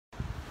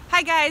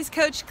Hi guys,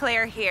 Coach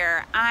Claire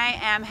here. I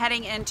am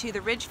heading into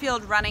the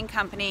Ridgefield Running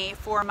Company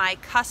for my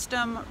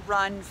custom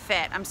run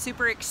fit. I'm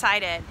super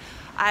excited.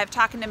 I've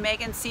talked to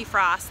Megan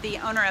Seafrost, the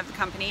owner of the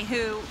company,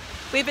 who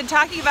we've been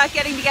talking about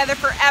getting together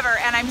forever,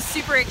 and I'm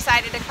super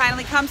excited to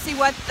finally come see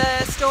what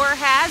the store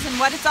has and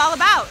what it's all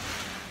about.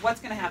 What's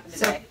going to happen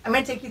today? So I'm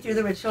going to take you through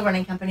the Ridgefield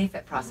Running Company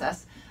fit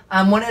process.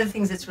 One of the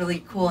things that's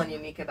really cool and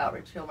unique about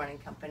Ridgefield Running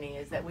Company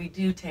is that we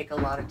do take a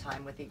lot of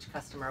time with each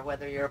customer,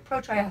 whether you're a pro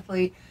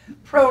triathlete,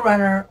 pro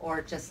runner,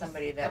 or just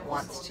somebody that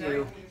wants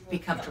to be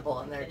comfortable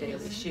in their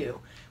daily shoe.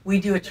 We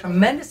do a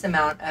tremendous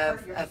amount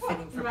of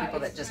fitting for people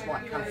that just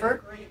want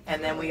comfort,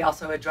 and then we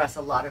also address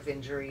a lot of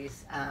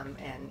injuries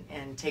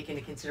and take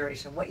into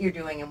consideration what you're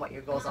doing and what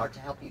your goals are to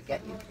help you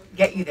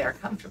get you there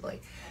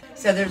comfortably.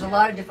 So there's a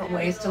lot of different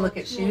ways to look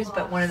at shoes,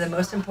 but one of the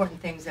most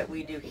important things that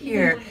we do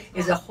here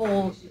is a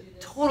whole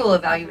total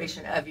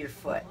evaluation of your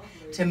foot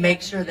to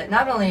make sure that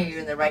not only are you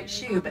in the right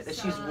shoe, but the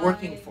shoe's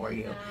working for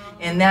you.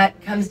 And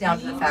that comes down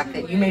to the fact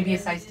that you may be a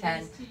size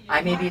 10,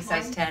 I may be a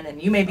size 10,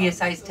 and you may be a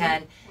size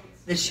 10.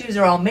 The shoes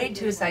are all made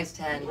to a size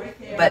 10,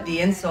 but the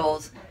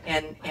insoles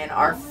and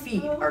our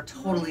feet are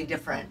totally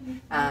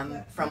different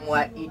from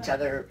what each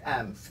of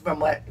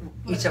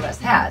us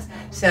has.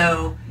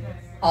 So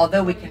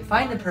although we can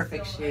find the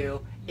perfect shoe,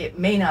 it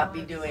may not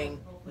be doing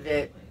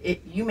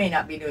you may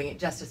not be doing it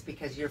justice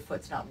because your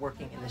foot's not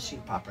working in the shoe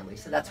properly.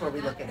 So that's where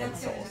we look at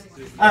insoles.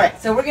 All right,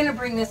 so we're going to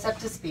bring this up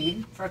to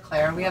speed for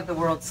Claire. We have the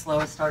world's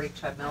slowest starting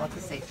treadmill. It's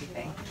a safety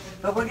thing.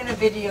 But we're going to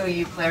video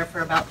you, Claire,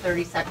 for about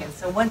 30 seconds.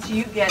 So once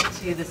you get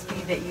to the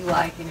speed that you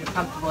like and you're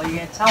comfortable, you're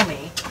going to tell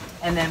me,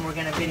 and then we're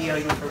going to video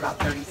you for about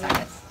 30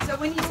 seconds. So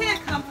when you say a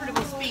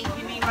comfortable speed,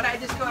 you mean what I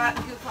just go out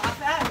and goof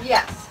off at?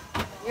 Yes,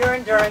 your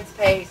endurance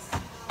pace.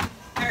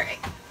 All right.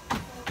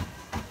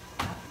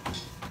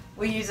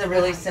 We use a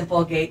really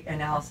simple gait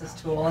analysis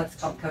tool. It's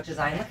called Coach's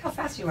Eye. Look how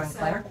fast you run,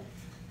 Claire.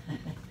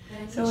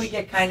 So we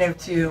get kind of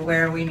to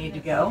where we need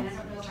to go.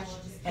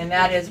 And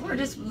that is, we're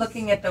just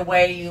looking at the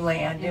way you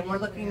land. And we're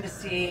looking to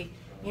see,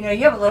 you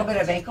have a little bit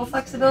of ankle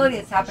flexibility.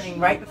 It's happening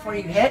right before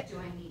you hit.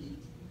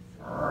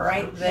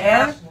 Right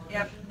there.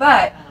 Yep.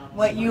 But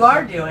what you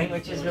are doing,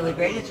 which is really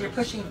great, is you're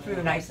pushing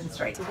through nice and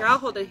straight. So here, I'll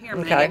hold it here,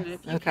 Okay. Megan,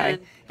 if you Okay. can.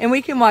 And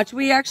we can watch.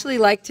 We actually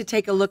like to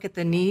take a look at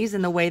the knees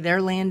and the way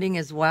they're landing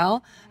as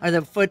well, or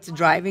the foot's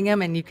driving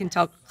them, and you can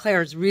tell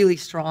Claire's really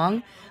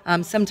strong.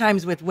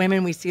 Sometimes with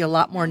women, we see a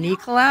lot more knee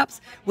collapse,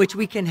 which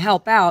we can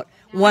help out,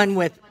 one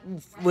with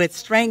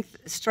strength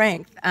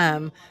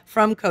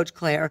from Coach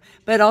Claire,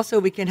 but also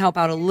we can help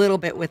out a little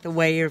bit with the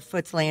way your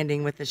foot's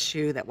landing with the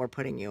shoe that we're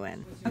putting you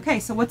in.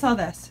 Okay, so what's all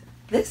this?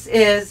 This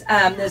is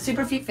the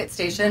Superfeet Fit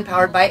Station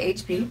powered by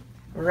HP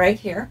right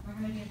here.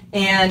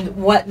 And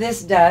what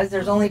this does,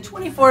 there's only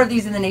 24 of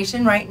these in the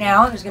nation right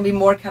now. There's going to be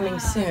more coming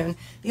soon.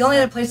 The only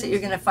other place that you're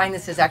going to find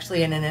this is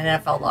actually in an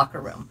NFL locker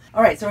room.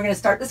 All right, so we're going to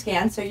start the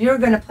scan. So you're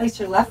going to place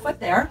your left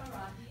foot there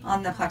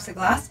on the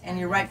plexiglass and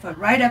your right foot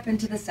right up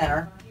into the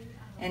center.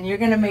 And you're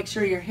going to make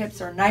sure your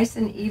hips are nice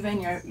and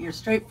even. You're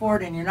straight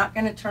forward, and you're not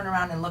going to turn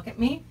around and look at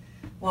me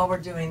while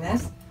we're doing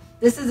this.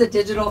 This is a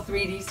digital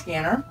 3D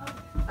scanner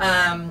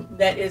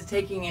that is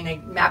taking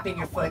and mapping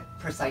your foot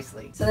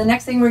precisely. So the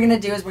next thing we're going to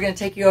do is we're going to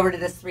take you over to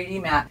this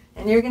 3D mat,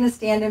 and you're going to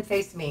stand and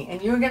face me,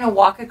 and you're going to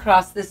walk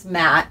across this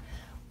mat.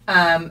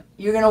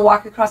 You're going to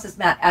walk across this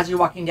mat as you're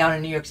walking down a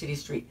New York City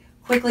street,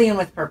 quickly and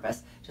with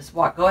purpose. Just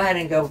go ahead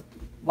and go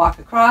walk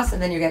across,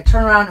 and then you're going to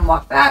turn around and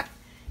walk back,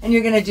 and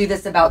you're going to do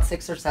this about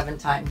 6 or 7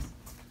 times.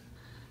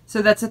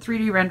 So that's a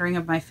 3D rendering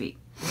of my feet.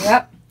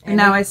 Yep. And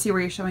now I see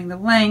where you're showing the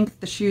length,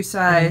 the shoe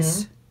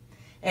size. Mm-hmm.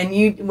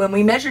 And when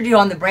we measured you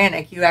on the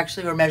Brannick, you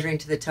actually were measuring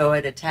to the toe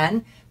at a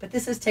 10, but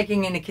this is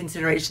taking into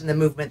consideration the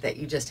movement that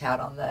you just had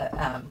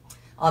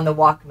on the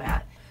walk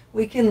mat.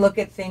 We can look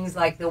at things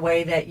like the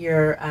way that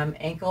your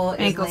ankle's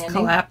landing.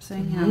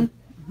 Collapsing. Mm-hmm. Yeah.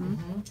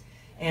 Mm-hmm.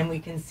 And we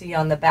can see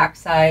on the back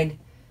side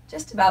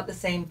just about the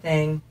same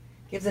thing.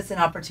 Gives us an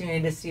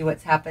opportunity to see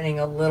what's happening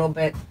a little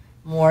bit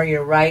more.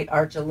 Your right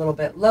arch a little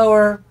bit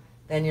lower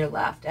than your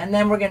left. And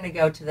then we're going to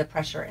go to the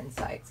pressure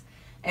insights.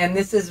 And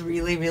this is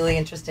really, really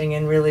interesting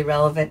and really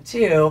relevant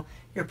too.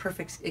 Your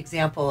perfect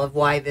example of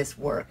why this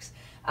works.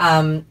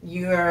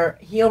 Your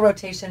heel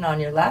rotation on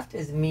your left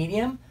is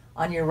medium,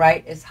 on your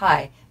right is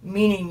high,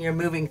 meaning you're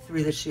moving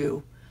through the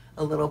shoe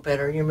a little bit,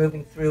 or you're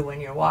moving through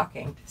when you're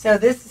walking. So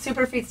this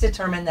Superfeet's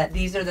determined that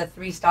these are the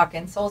 3 stock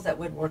insoles that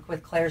would work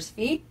with Claire's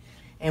feet.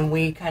 And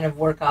we kind of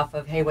work off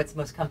of, hey, what's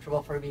most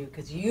comfortable for you?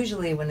 Because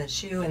usually when the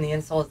shoe and the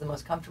insole is the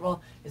most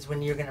comfortable is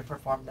when you're going to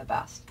perform the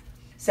best.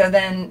 So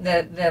then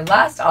the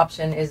last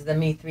option is the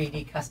Me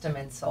 3D custom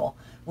insole,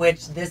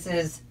 which this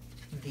is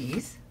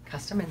these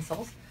custom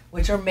insoles,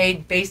 which are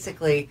made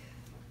basically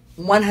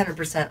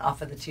 100%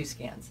 off of the 2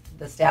 scans,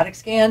 the static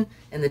scan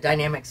and the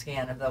dynamic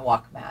scan of the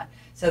walk mat.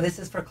 So this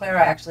is for Claire.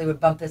 I actually would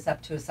bump this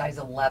up to a size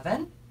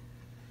 11,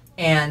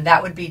 and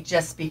that would be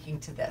just speaking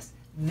to this.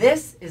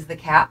 This is the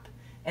cap,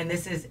 and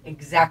this is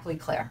exactly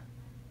Claire.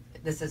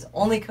 This is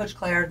only Coach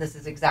Claire. This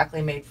is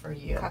exactly made for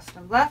you.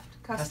 Custom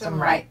left,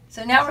 custom right.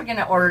 So now we're going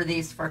to order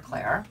these for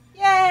Claire. Yay!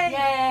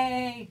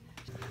 Yay!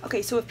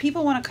 Okay, so if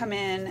people want to come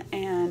in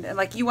and,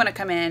 like you want to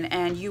come in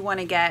and you want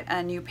to get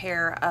a new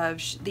pair of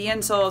the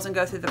insoles and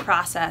go through the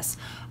process,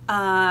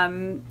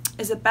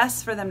 is it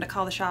best for them to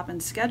call the shop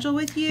and schedule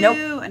with you?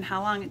 Nope. And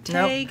how long it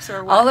takes?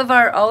 Nope. Or what?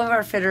 All of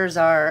our fitters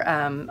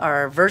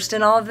are versed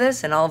in all of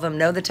this, and all of them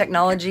know the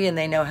technology, and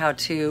they know how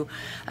to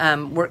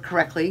work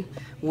correctly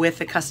with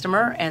the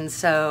customer. And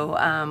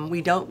so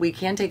we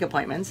can take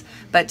appointments,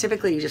 but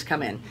typically you just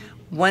come in.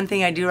 One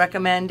thing I do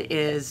recommend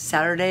is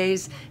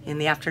Saturdays in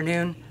the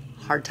afternoon.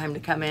 Hard time to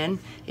come in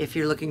if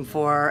you're looking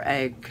for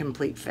a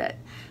complete fit.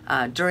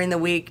 During the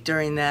week,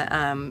 during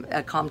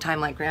a calm time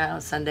like now,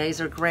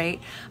 Sundays are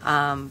great,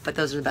 but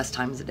those are the best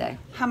times of the day.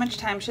 How much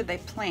time should they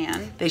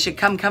plan? They should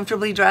come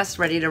comfortably dressed,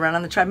 ready to run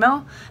on the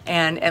treadmill,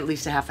 and at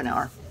least a half an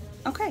hour.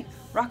 Okay,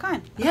 rock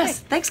on.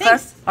 Yes, Okay. thanks,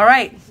 Claire. All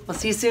right, we'll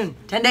see you soon.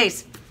 10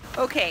 days.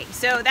 Okay,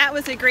 so that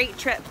was a great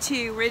trip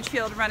to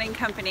Ridgefield Running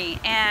Company,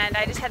 and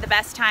I just had the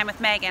best time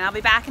with Megan. I'll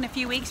be back in a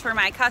few weeks for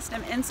my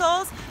custom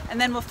insoles, and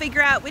then we'll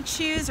figure out which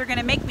shoes are going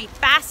to make me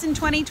fast in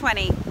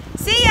 2020.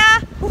 See ya!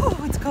 Woo-hoo.